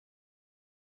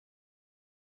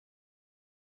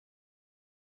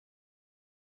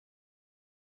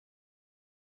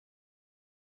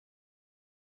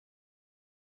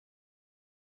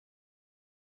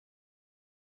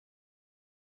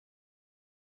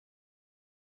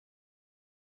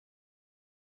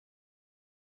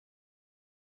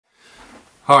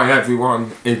Hi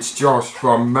everyone, it's Josh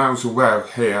from Well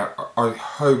here. I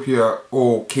hope you're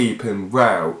all keeping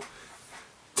well.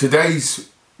 Today's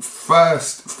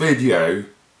first video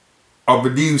of a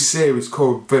new series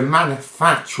called the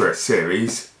Manufacturer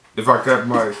series, if I get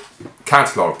my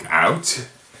catalogue out.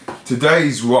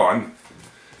 Today's one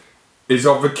is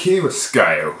of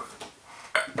Accurascale,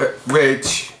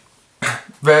 which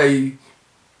they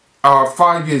are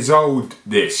 5 years old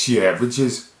this year, which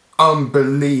is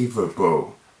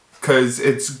unbelievable because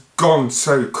it's gone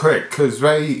so quick, because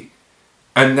they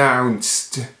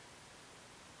announced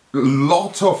a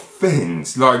lot of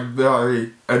things. Like they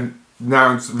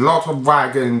announced a lot of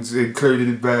wagons,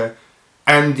 including the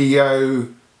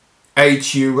MDO,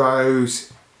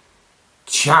 HUOs,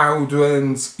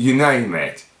 children's, you name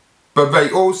it. But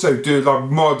they also do like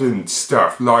modern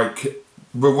stuff, like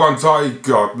the ones I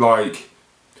got, like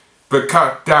the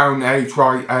cut down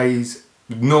HYAs,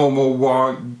 normal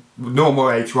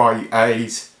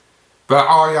HYAs, the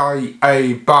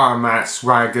IIA biomass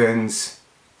wagons,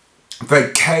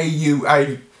 the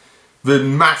KUA, the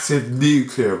massive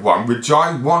nuclear one, which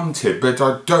I wanted, but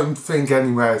I don't think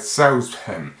anywhere sells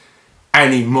them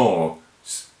anymore.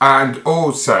 And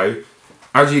also,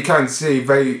 as you can see,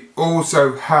 they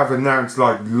also have announced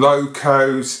like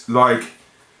locos, like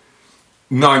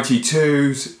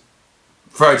 92s,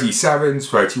 37s,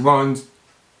 31s.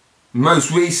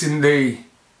 Most recently,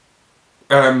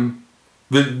 the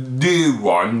new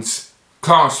ones,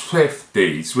 class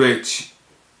 50s, which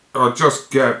I'll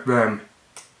just get them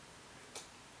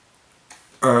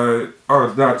on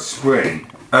that screen.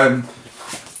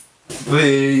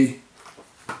 The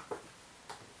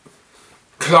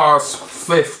class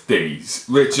 50s,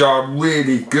 which are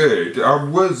really good. I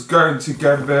was going to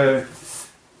get the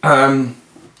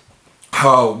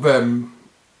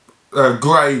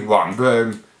grey one,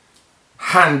 the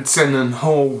Hanson and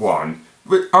Hall one,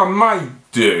 which I might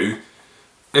do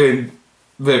in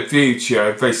the future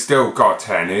if they still got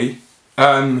any.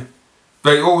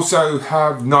 They also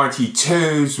have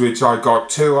 92s, which I got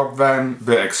 2 of them,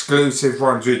 the exclusive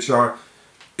ones, which are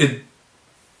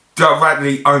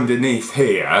directly underneath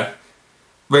here,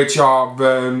 which are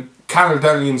the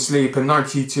Caledonian Sleeper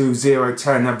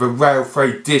 92010 and the Rail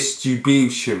Freight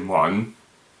Distribution one.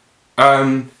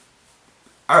 And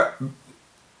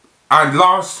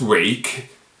last week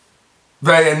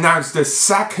they announced the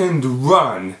second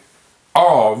run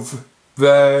of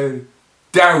the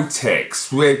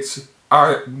Deltics, which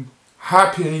I'm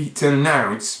happy to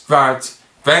announce that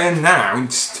they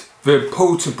announced the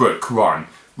Porterbook one,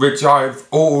 which I've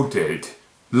ordered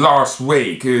last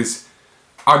week. As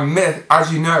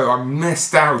you know, I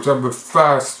missed out on the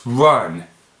first run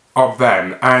of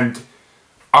them and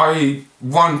I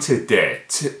wanted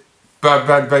it, but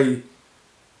then they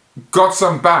got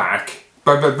some back,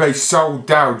 but they sold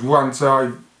out once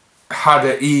I had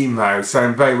an email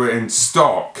saying they were in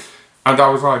stock, and I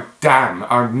was like, damn,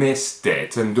 I missed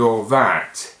it and all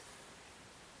that.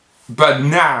 But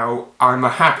now I'm a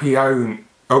happy owner,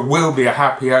 or will be a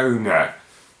happy owner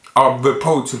of the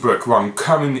Porterbook one,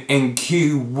 coming in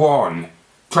Q1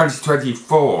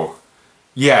 2024.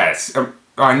 Yes,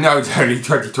 I know it's only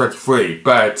 2023,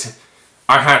 but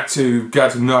I had to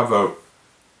get another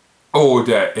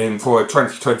order in for a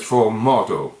 2024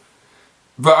 model.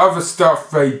 The other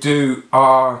stuff they do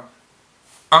are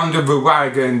under the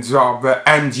wagons of the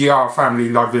MGR family,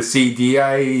 like the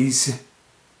CDAs,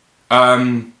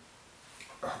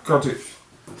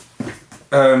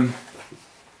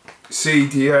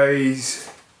 CDAs,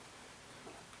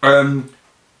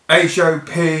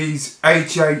 HOPs,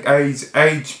 HAAs,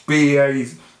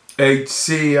 HBAs,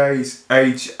 HCAs,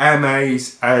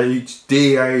 HMAs,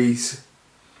 HDAs,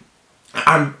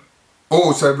 and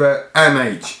also the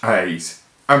MHAs.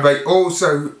 And they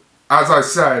also, as I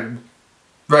said,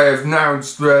 they have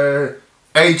announced the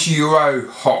HUO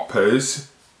hoppers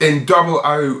in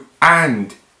O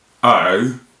and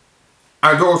O,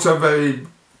 and also they've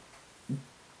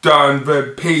done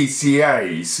the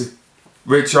PCAs,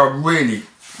 which are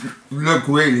look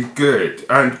really good.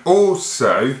 And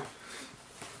also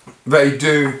they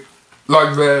do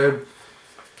like the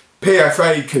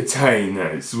PFA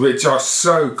containers, which are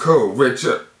so cool, which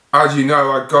as you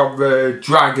know, I got the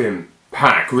Dragon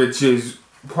pack, which is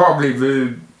probably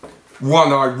the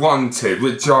one I wanted,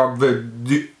 which are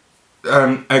the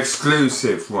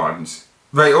exclusive ones.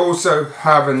 They also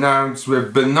have announced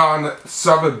with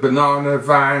Southern Banana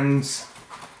vans,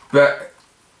 the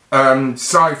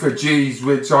Cypher Gs,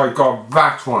 which I got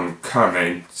that one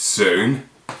coming soon.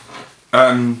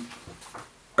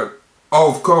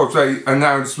 Of course, they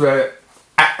announced the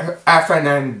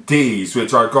FNNDs,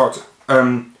 which I got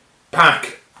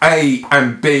pack A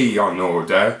and B on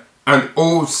order, and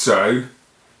also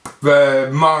the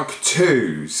Mark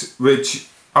IIs, which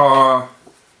are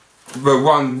the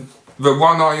one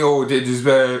I ordered is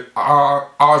the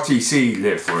RTC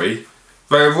livery.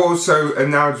 They've also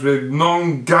announced the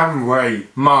non-gangway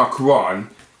Mark I,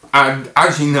 and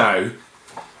as you know,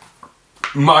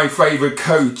 my favourite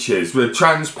coaches, the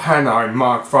Transpennine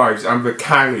Mark Vs and the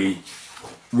Cali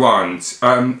ones.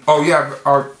 Oh yeah,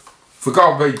 I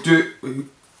forgot they do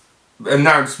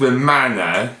announce the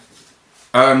Manor.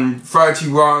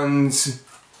 31s,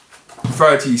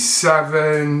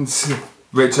 37s,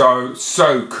 which are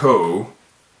so cool.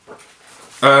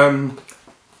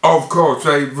 Of course,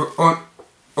 they've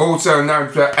also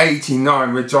announced the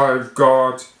 89, which I've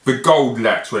got the gold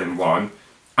lettering one,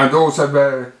 and also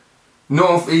the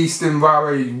Northeastern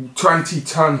Railway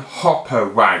 20-ton hopper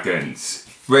wagons,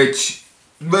 which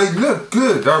they look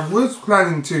good. I was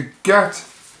planning to get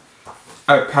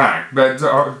a pack, but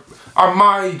I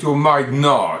might or might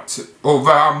not,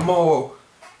 although I'm more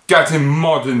getting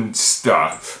modern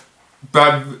stuff.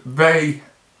 But they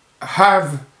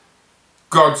have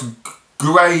got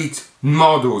great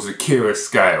models at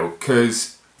Accurascale,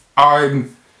 because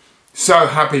I'm so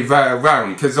happy they're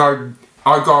around, because I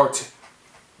got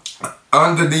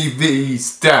underneath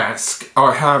this desk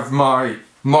I have my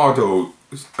model,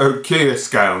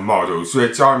 Accurascale models,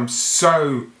 which I'm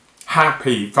so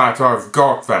happy that I've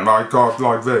got them. I got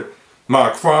like the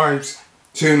Mark 5s,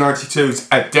 292s,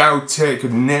 a Deltic,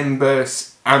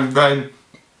 Nimbus, and then,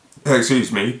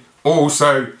 excuse me,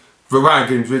 also the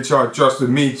wagons, which are just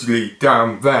immediately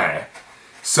down there.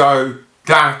 So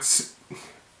that's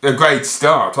a great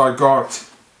start. I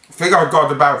think I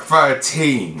got about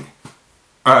 13.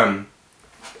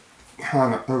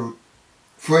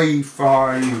 3,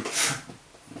 5,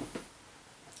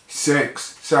 6,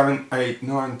 7, 8,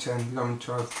 9, 10, 11,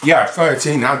 12. Yeah,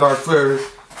 13. And I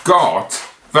forgot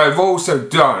they've also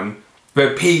done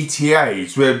the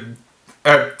PTAs with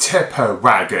tipper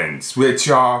wagons, which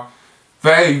are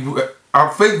I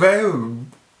think they're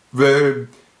the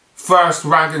first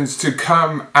wagons to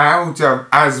come out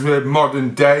as the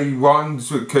modern day ones,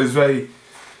 because they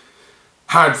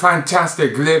had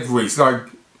fantastic liveries like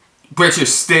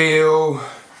British Steel,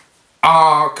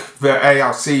 ARC, the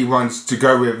ARC ones to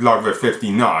go with like the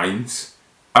 59s.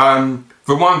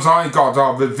 The ones I got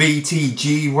are the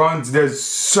VTG ones. There's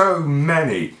so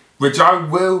many, which I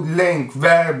will link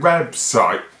their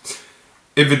website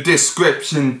in the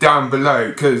description down below,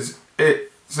 because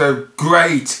it's a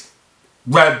great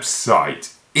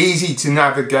website, easy to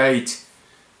navigate.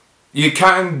 You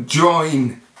can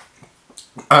join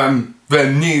the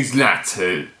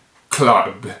newsletter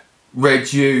club,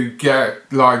 which you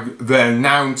get like the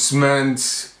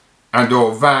announcements and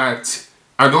all that,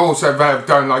 and also they've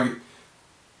done like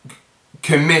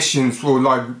commissions for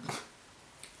like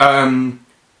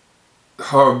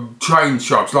train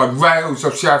shops like Rails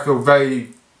of Sheffield.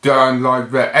 They've done like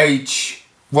the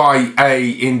HYA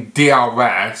in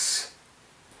DRS,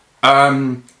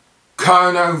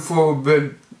 Kerno for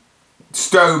the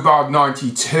Stobart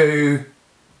 92,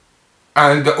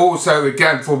 and also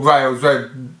again for Rails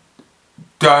they've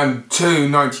done 2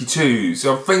 92s.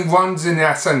 I think one's in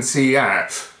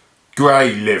SNCF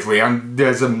grey livery, and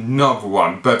there's another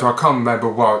one, but I can't remember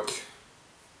what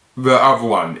the other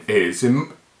one is.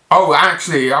 Oh,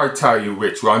 actually, I'll tell you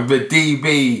which one. The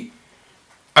DB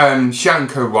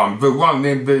Shankar one, the one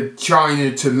in the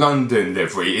China to London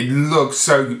livery. It looks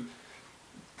so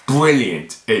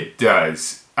brilliant, it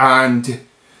does. And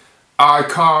I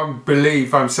can't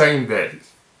believe I'm saying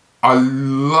this. I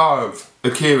love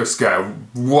Accurascale,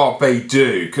 what they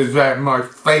do, because they're my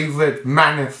favourite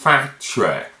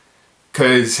manufacturer,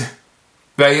 because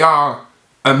they are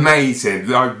amazing.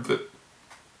 Like,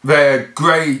 they're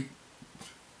great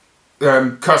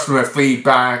customer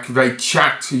feedback, they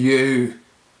chat to you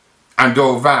and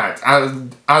all that.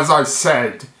 And as I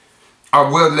said, I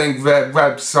will link their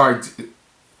website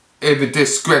in the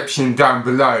description down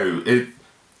below. The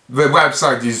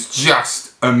website is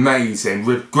just amazing,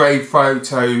 with great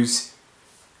photos,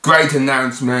 great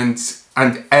announcements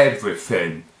and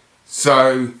everything.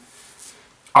 So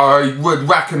I would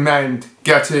recommend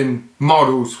getting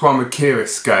models from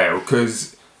Accurascale,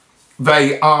 because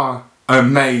they are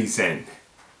amazing.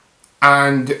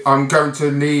 And I'm going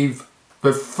to leave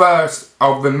the first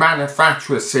of the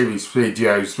manufacturer series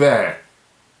videos there.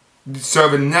 So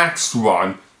the next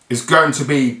one is going to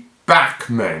be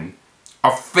Bachmann, I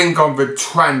think on the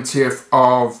 20th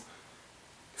of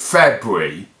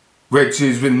February, which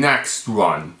is the next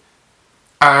one.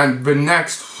 And the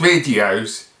next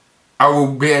videos, I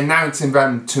will be announcing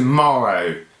them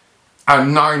tomorrow. at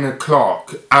 9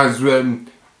 o'clock as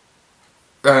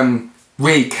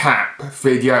recap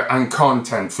video and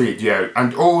content video.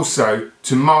 And also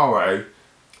tomorrow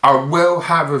I will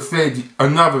have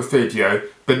another video,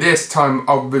 but this time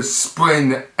of the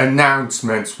spring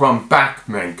announcements from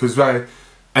Bachmann, because they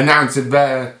announced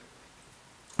their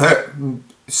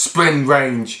spring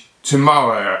range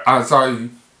tomorrow. As I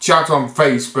chat on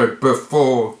Facebook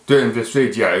before doing this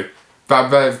video,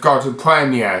 that they've got a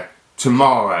premiere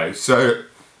tomorrow, so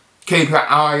keep an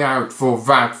eye out for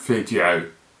that video.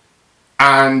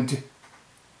 And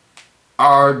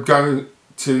I'm going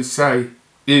to say,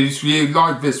 if you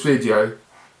like this video,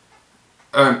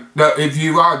 if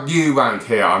you are new around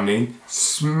here,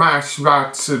 smash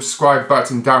that subscribe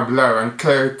button down below and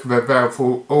click the bell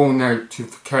for all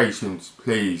notifications,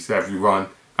 please everyone.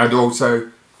 And also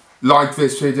like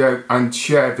this video and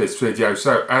share this video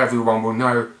so everyone will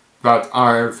know that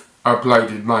I've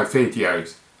uploaded my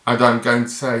videos. And I'm going to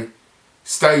say,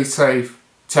 stay safe,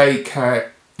 take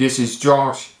care. This is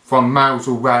Josh from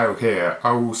Mousel Rail here.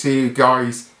 I will see you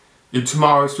guys in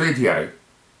tomorrow's video.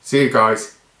 See you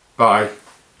guys. Bye.